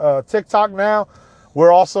on TikTok now.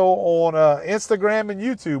 We're also on Instagram and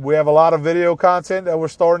YouTube. We have a lot of video content that we're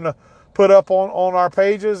starting to put up on our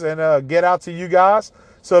pages and get out to you guys.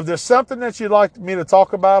 So if there's something that you'd like me to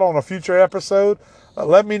talk about on a future episode,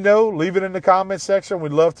 let me know. Leave it in the comment section.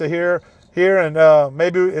 We'd love to hear, and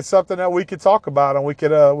maybe it's something that we could talk about and we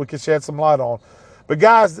could shed some light on. But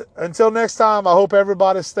guys, until next time, I hope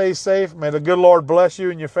everybody stays safe. May the good Lord bless you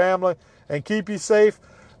and your family and keep you safe.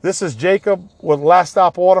 This is Jacob with Last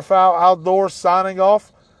Stop Waterfowl Outdoors signing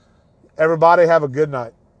off. Everybody have a good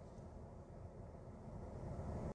night.